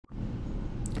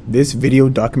This video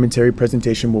documentary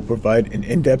presentation will provide an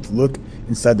in-depth look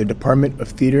inside the Department of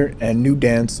Theater and New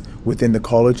Dance within the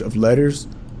College of Letters,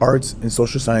 Arts, and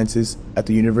Social Sciences at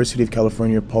the University of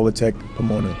California Polytech,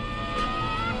 Pomona.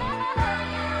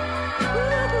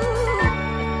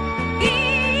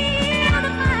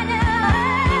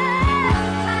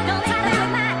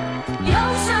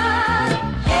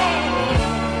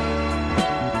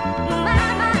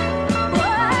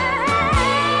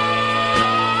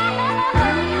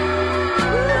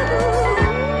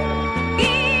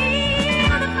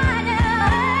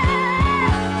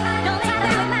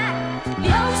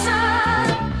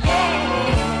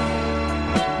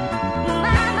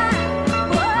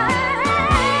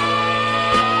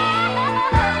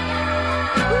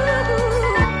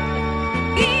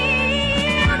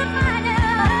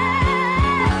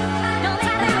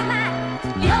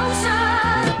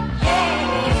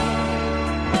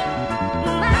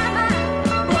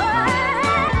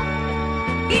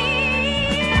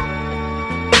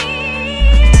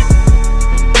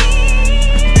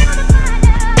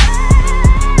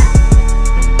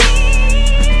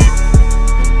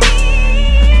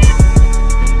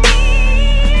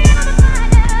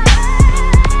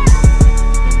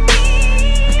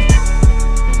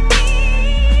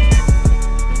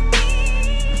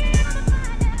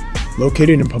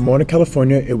 Located in Pomona,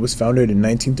 California, it was founded in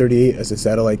 1938 as a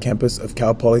satellite campus of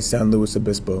Cal Poly San Luis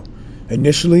Obispo.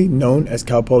 Initially known as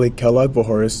Cal Poly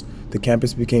Kellogg-Vohoris, the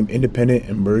campus became independent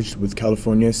and merged with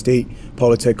California State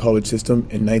Polytech College System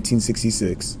in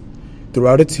 1966.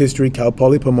 Throughout its history, Cal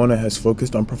Poly Pomona has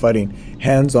focused on providing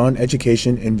hands-on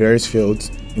education in various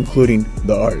fields, including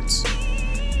the arts.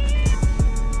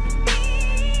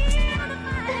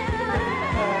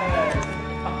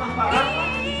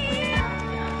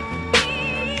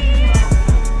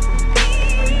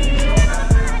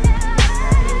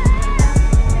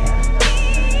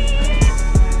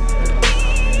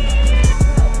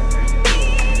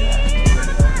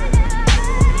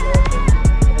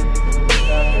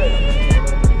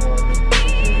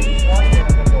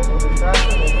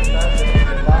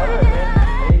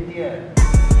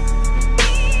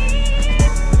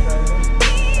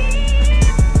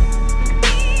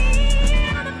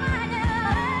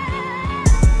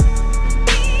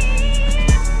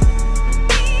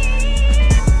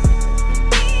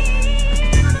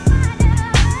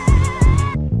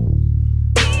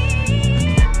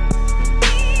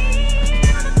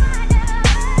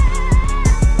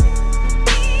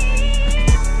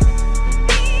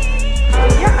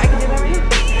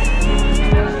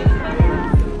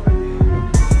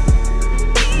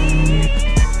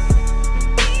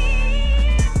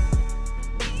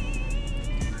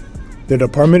 The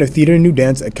Department of Theater and New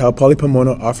Dance at Cal Poly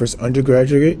Pomona offers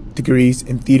undergraduate degrees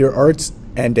in theater arts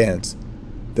and dance.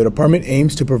 The department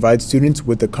aims to provide students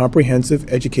with a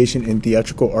comprehensive education in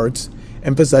theatrical arts,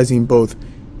 emphasizing both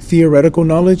theoretical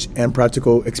knowledge and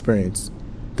practical experience.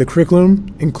 The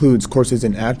curriculum includes courses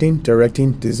in acting,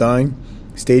 directing, design,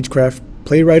 stagecraft,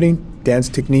 playwriting, dance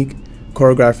technique,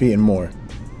 choreography, and more.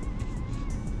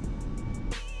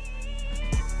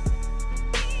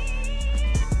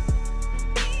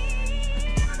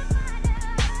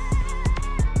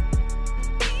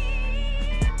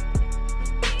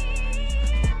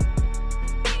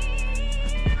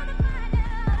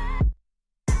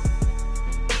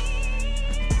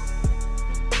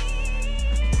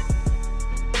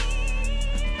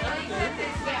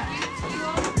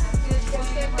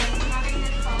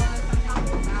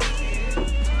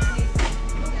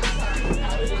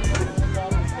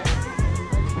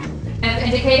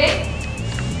 Indicated,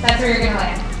 that's where you're going to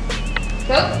land.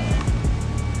 Go.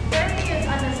 Therapy is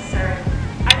unnecessary.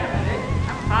 I don't need it.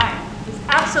 I'm fine. There's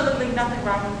absolutely nothing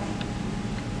wrong with me.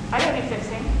 I don't need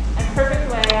fixing. I'm perfect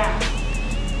the way I am.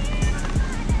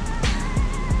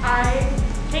 I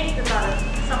hate the thought of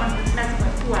someone messing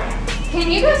with who I am. Can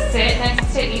you go sit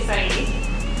next to Isai?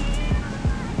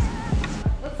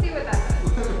 Let's see what that does.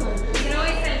 You can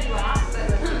always send you off, but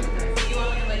let's see what it does. You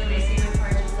want me to like race you before I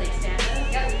just like stand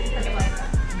up? Yep, something like that.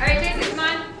 All right, Jason, come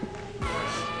on.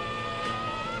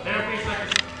 Therapy is like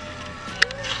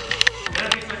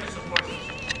a support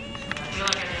system. I feel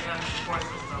like I didn't have a support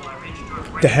system. I reached to a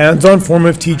break. The hands-on form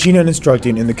of teaching and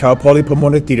instructing in the Cal Poly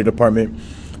Pomona Theater Department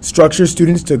structures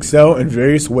students to excel in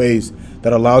various ways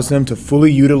that allows them to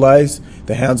fully utilize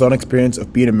the hands-on experience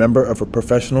of being a member of a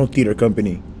professional theater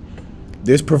company.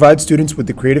 This provides students with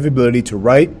the creative ability to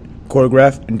write,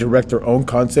 choreograph, and direct their own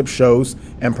concept shows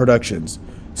and productions,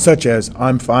 such as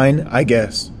I'm Fine, I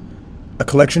Guess, a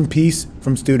collection piece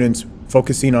from students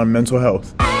focusing on mental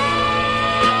health.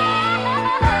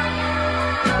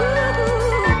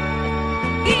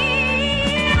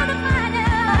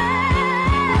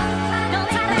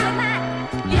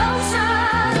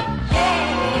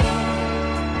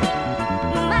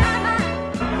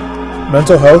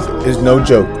 Mental health is no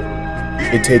joke.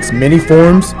 It takes many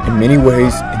forms in many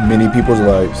ways in many people's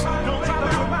lives.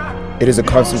 It is a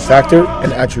constant factor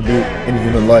and attribute in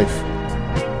human life.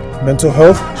 Mental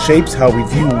health shapes how we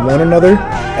view one another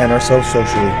and ourselves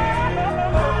socially.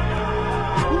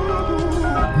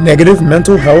 Negative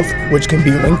mental health, which can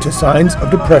be linked to signs of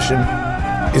depression,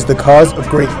 is the cause of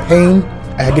great pain,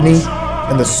 agony,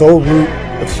 and the sole root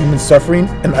of human suffering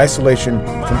and isolation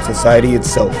from society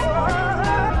itself.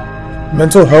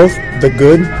 Mental health, the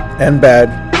good and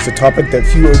bad, is a topic that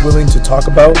few are willing to talk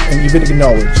about and even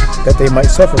acknowledge that they might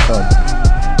suffer from.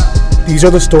 These are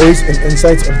the stories and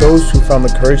insights of those who found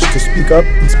the courage to speak up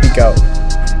and speak out.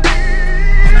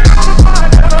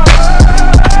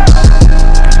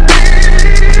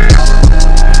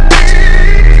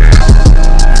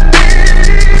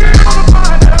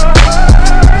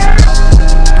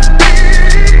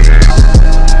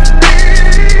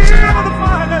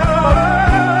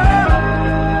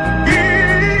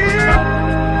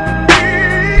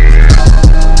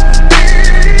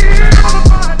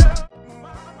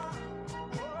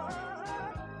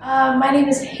 My name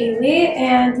is Haley,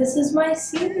 and this is my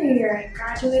senior year. I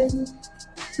graduated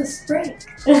this spring.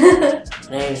 My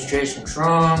name is Jason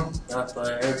Strong.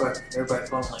 Everybody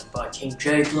calls me by King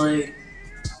Jake Lake.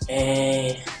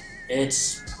 And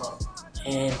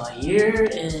and my year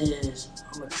is,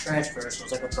 I'm a transfer, so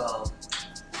it's like about,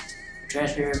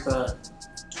 transfer about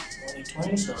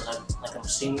 2020, so it's like I'm a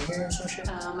senior here or some shit.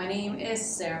 My name is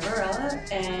Sarah Varela,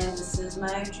 and this is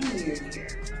my junior year.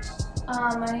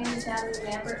 My name is Natalie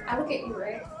Lambert. I look at you,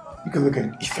 right? You can look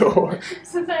at either or.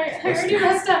 Since I already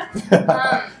messed up.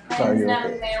 My name is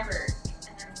Natalie Lambert,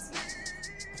 and I'm a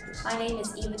senior. My name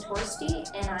is Eva Torsty,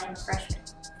 and I'm a freshman.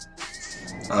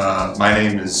 My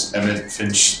name is Emmett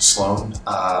Finch Sloan,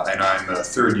 and I'm a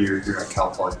third year here at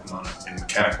Cal Poly Pomona in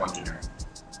mechanical engineering.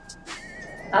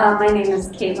 My name is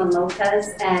Caitlin Lopez,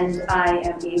 and I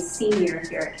am a senior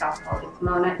here at Cal Poly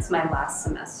Pomona. It's my last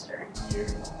semester here.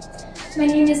 My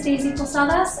name is Daisy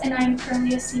Posadas, and I'm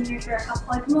currently a senior here at Cal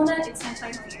Poly Pomona. It's my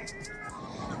final year.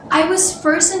 I was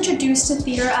first introduced to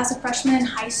theater as a freshman in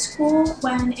high school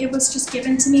when it was just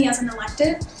given to me as an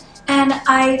elective, and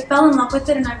I fell in love with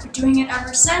it, and I've been doing it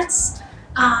ever since.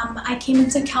 I came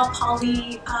into Cal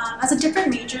Poly as a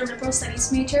different major, liberal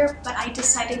studies major, but I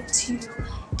decided to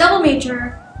double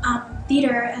major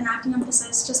theater and acting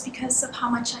emphasis just because of how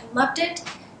much I loved it.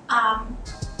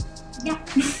 Yeah.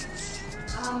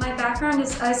 My background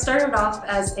is I started off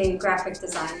as a graphic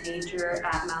design major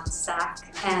at Mount Sac,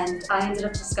 and I ended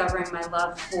up discovering my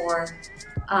love for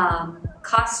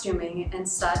costuming and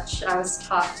such. I was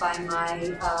taught by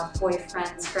my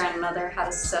boyfriend's grandmother how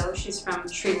to sew. She's from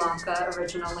Sri Lanka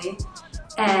originally.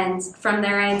 And from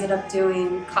there I ended up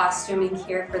doing costuming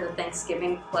here for the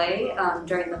Thanksgiving play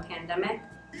during the pandemic.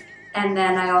 And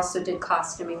then I also did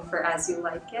costuming for As You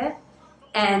Like It.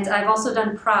 And I've also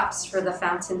done props for the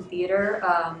Fountain Theater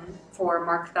for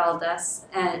Mark Valdez,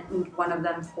 and one of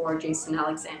them for Jason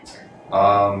Alexander.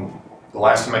 The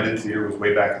last time I did theater was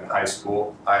way back in high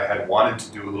school. I had wanted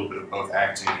to do a little bit of both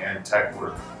acting and tech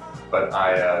work, but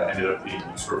I ended up being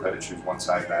sort of had to choose one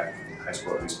side back in high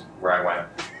school, at least where I went.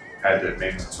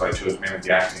 So I chose mainly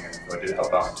the acting, and so I did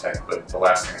help out in tech, but the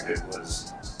last thing I did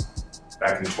was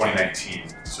back in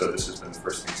 2019, so this has been the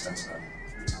first thing since then.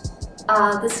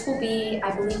 This will be,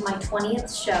 I believe, my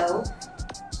 20th show,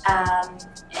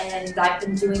 and I've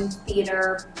been doing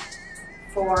theater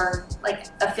for, like,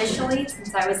 officially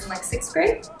since I was in, like, 6th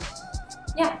grade.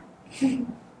 Yeah.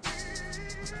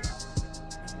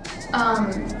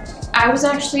 I was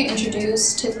actually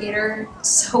introduced to theater,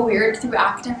 so weird, through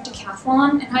academic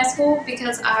decathlon in high school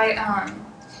because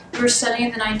we were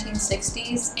studying in the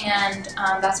 1960s, and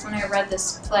that's when I read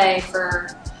this play for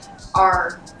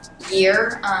our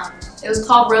year. It was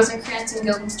called Rosencrantz and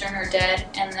Guildenstern Are Dead,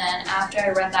 and then after I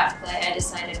read that play I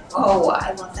decided, oh,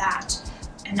 I love that,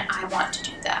 and I want to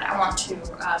do that. I want to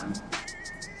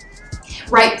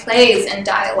write plays and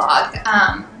dialogue.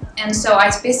 And so I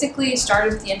basically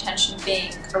started with the intention of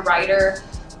being a writer,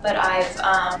 but I've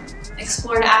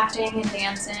explored acting and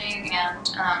dancing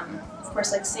and of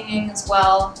course like singing as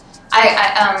well.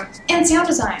 And sound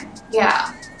design,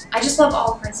 yeah. I just love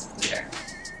all parts of theater.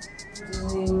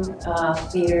 Doing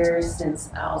theater since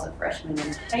I was a freshman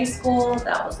in high school.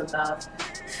 That was about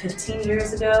 15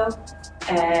 years ago.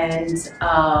 And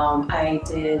I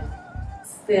did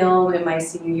film in my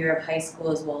senior year of high school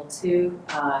as well too.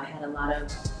 I had a lot of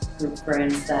group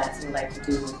friends that would like to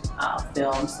do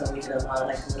film, so we did a lot of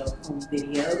like little home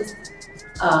videos.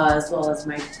 As well as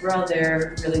my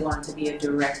brother really wanted to be a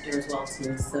director as well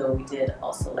too, so we did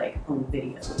also like home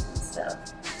videos and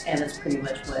stuff. And that's pretty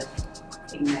much what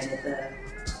ignited the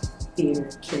theater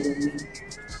kid in me?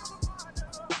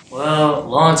 Well,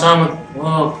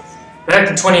 back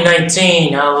in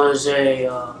 2019, I was a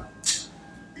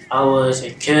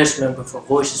cast member for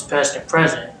Voices Past and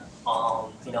Present. I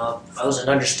was an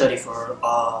understudy for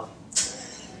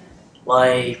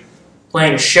like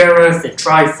playing a sheriff in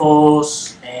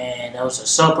Triforce, and I was a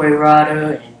subway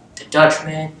rider in The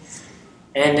Dutchman,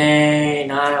 and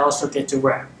then I also get to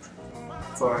rap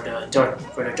for the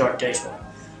Dark Days one.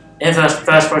 And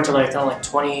fast forward to like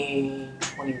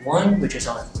 2021, which is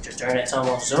during that time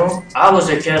on Zoom. I was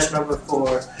a cast member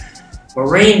for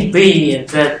Marine B in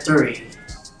Vet 3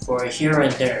 for Here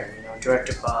and There,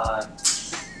 directed by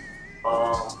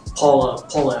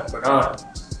Paula and Bernardo.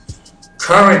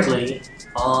 Currently,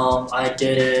 I'm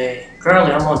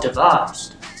on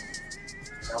Devised.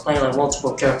 I'm playing like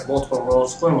multiple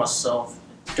roles, including myself,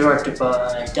 directed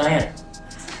by Diana.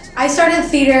 I started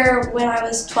theater when I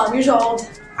was 12 years old.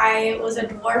 I was a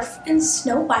dwarf in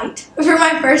Snow White for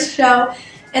my first show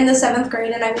in the 7th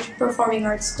grade, and I went to performing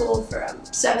arts school from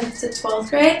 7th to 12th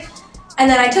grade. And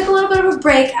then I took a little bit of a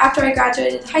break after I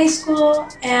graduated high school,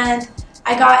 and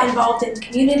I got involved in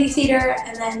community theater,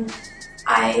 and then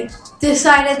I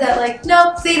decided that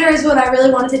nope, theater is what I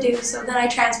really wanted to do, so then I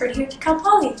transferred here to Cal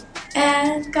Poly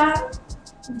and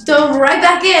dove right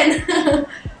back in.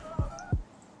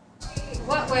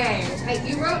 What way? Hey,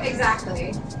 you wrote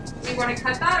exactly. Do you want to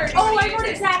cut that or do you Oh, want I to wrote use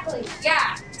it? exactly.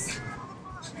 Yeah.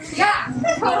 Yeah,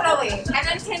 totally. And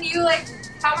then can you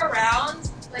come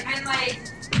around and find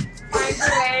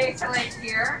your way to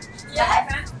here?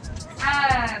 Yeah.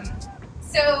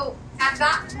 So at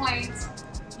that point,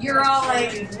 you're all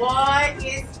like, what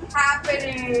is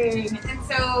happening? And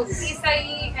so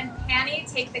Isai and Panny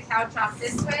take the couch off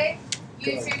this way.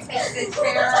 You two take the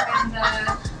chair and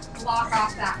the block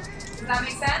off that way. Does that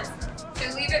make sense? So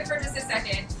leave it for just a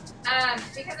second.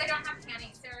 Because I don't have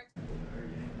Panny, Sarah.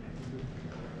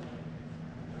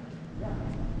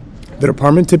 The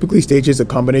department typically stages a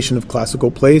combination of classical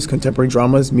plays, contemporary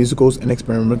dramas, musicals, and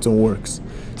experimental works.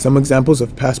 Some examples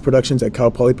of past productions at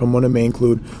Cal Poly Pomona may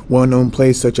include well-known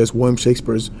plays such as William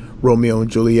Shakespeare's Romeo and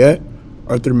Juliet,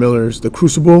 Arthur Miller's The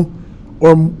Crucible,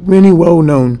 or many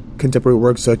well-known contemporary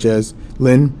works such as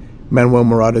Lin-Manuel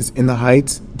Miranda's In the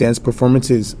Heights. Dance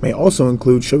performances may also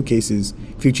include showcases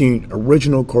featuring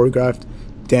original choreographed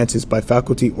dances by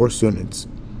faculty or students.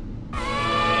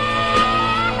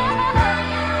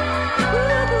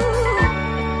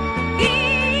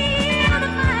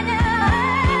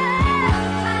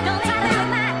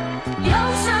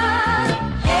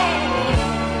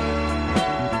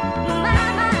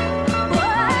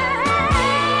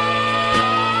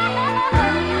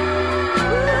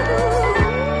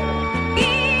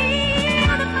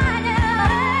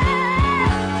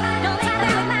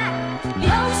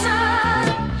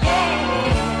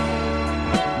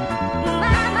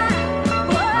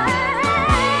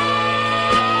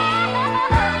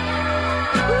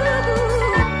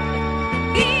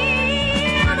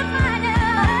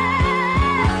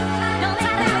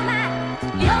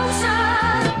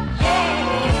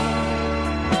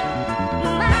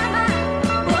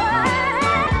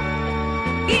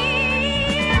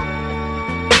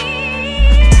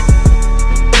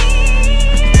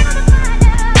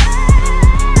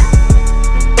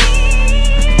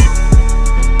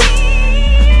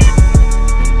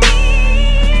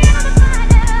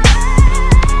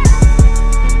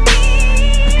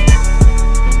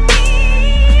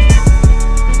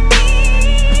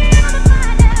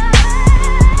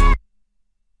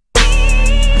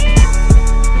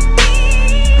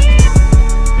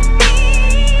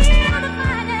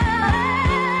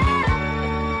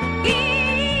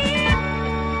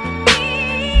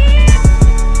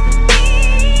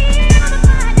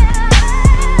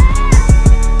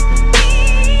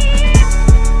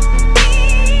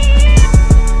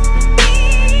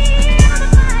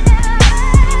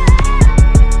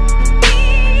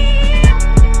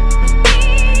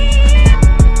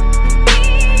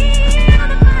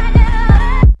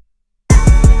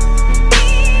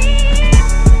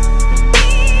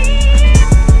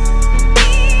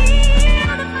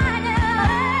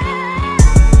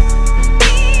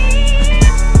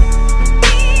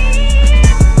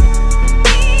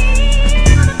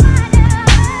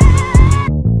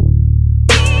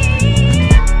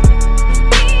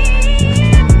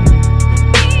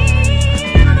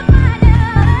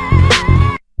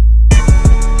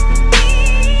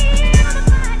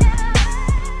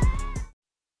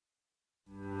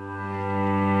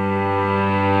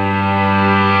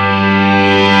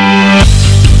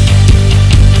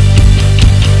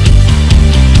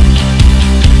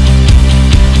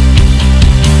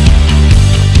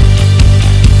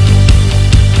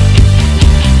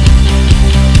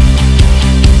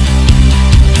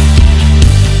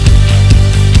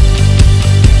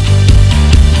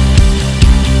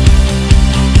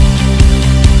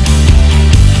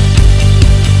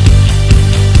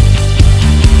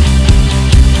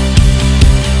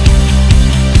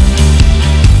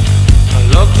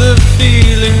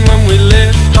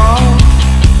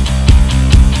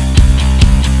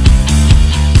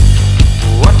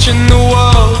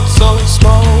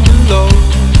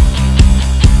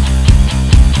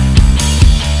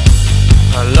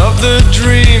 the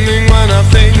dreaming when I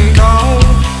think of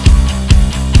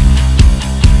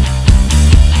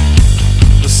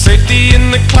the safety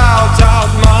in the clouds out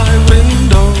my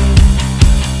window.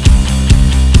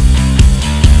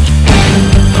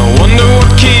 I wonder what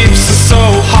keeps us so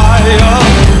high up.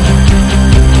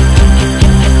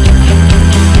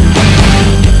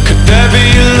 Could there be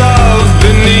love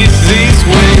beneath these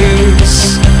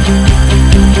wings?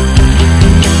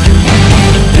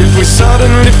 If we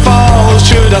suddenly fall,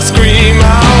 should I scream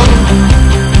out?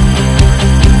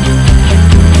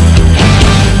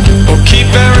 Or keep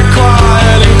very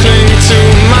quiet and cling to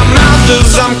my mouth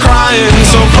as I'm crying,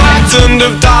 so frightened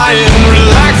of dying?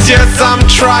 Relax, yes, I'm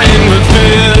trying, but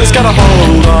fear's got a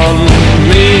hold on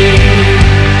me.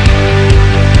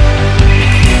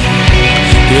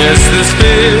 Yes, this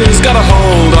fear's got a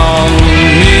hold on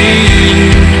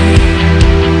me.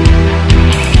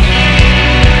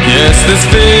 Yes, this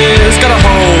fear's got a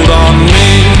hold on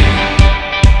me.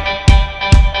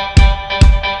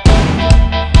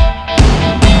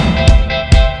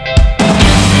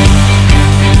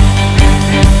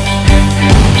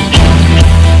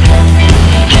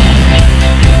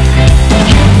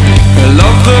 I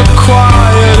love the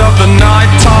quiet of the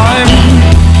night time,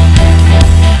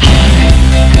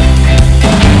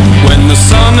 when the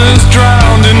sun is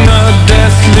drowned in a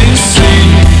deathly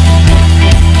sea.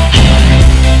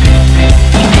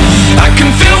 I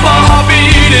can feel my heart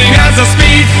beating as I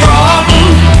speed from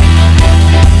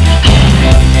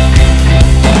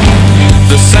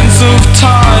the sense of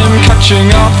time catching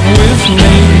up with